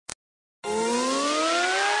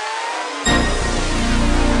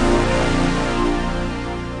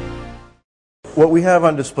What we have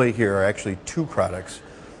on display here are actually two products.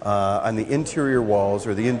 On the interior walls,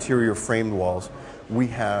 or the interior framed walls, we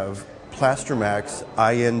have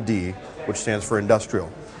PlasterMax-IND, which stands for industrial.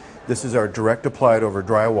 This is our direct applied over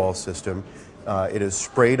drywall system. It is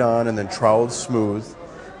sprayed on and then troweled smooth.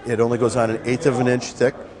 It only goes on 1/8 of an inch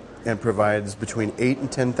thick and provides between 8 and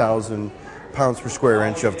 10,000 pounds per square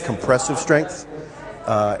inch of compressive strength,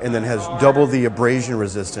 and then has double the abrasion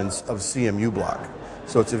resistance of CMU block.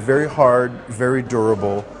 So it's a very hard, very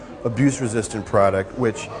durable, abuse-resistant product,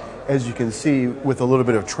 which, as you can see, with a little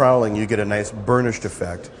bit of troweling, you get a nice burnished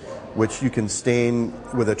effect, which you can stain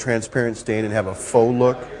with a transparent stain and have a faux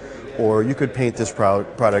look, or you could paint this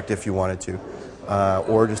product if you wanted to,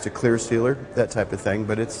 or just a clear sealer, that type of thing.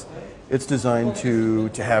 But it's designed to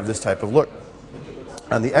have this type of look.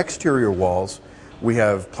 On the exterior walls, we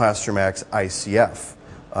have PlasterMax-ICF,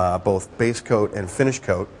 both base coat and finish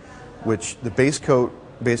coat, which the base coat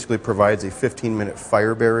basically provides a 15-minute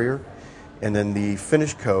fire barrier, and then the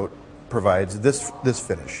finish coat provides this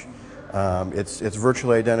finish. It's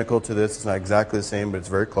virtually identical to this. It's not exactly the same, but it's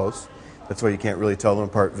very close. That's why you can't really tell them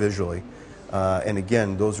apart visually. And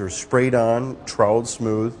again, those are sprayed on, troweled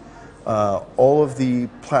smooth. All of the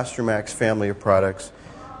PlasterMax family of products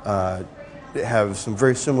have some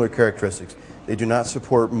very similar characteristics. They do not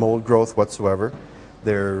support mold growth whatsoever.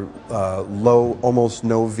 They're low, almost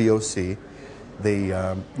no VOC.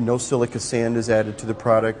 No silica sand is added to the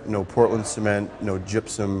product, no Portland cement, no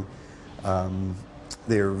gypsum.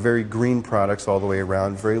 They're very green products all the way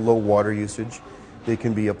around, very low water usage. They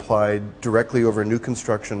can be applied directly over new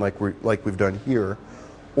construction like we've done here,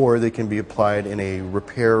 or they can be applied in a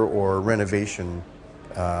repair or renovation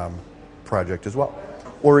project as well.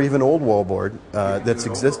 Or even old wallboard that's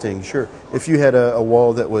existing, sure. If you had a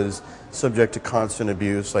wall that was subject to constant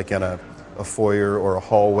abuse, like in a foyer or a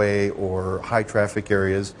hallway or high traffic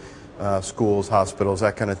areas, schools, hospitals,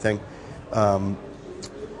 that kind of thing,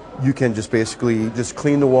 you can just basically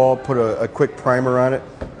clean the wall, put a quick primer on it,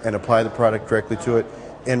 and apply the product directly to it.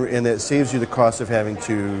 And it saves you the cost of having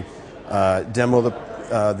to demo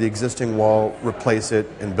the existing wall, replace it,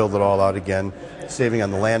 and build it all out again, saving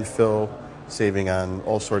on the landfill, saving on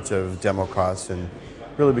all sorts of demo costs, and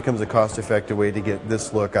really becomes a cost-effective way to get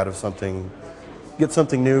this look out of something, get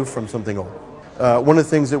something new from something old. One of the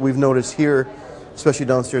things that we've noticed here, especially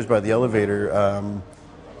downstairs by the elevator, and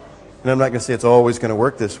I'm not going to say it's always going to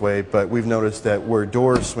work this way, but we've noticed that where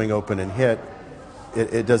doors swing open and hit,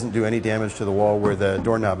 it doesn't do any damage to the wall where the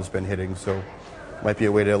doorknob has been hitting, so it might be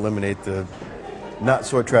a way to eliminate the not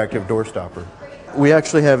so attractive door stopper. We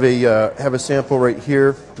actually have a sample right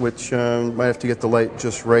here, which might have to get the light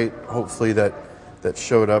just right. Hopefully that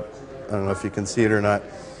showed up. I don't know if you can see it or not.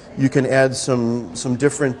 You can add some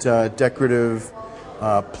different decorative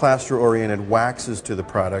plaster-oriented waxes to the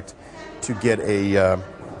product to get a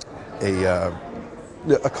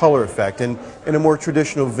color effect, and a more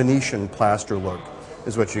traditional Venetian plaster look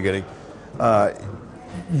is what you're getting.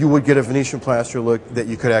 You would get a Venetian plaster look that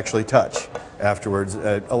you could actually touch afterwards.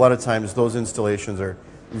 A lot of times those installations are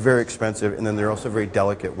very expensive, and then they're also very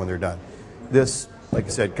delicate when they're done. This, like I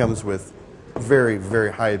said, comes with very,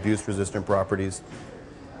 very high abuse resistant properties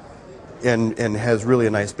and has really a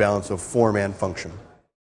nice balance of form and function.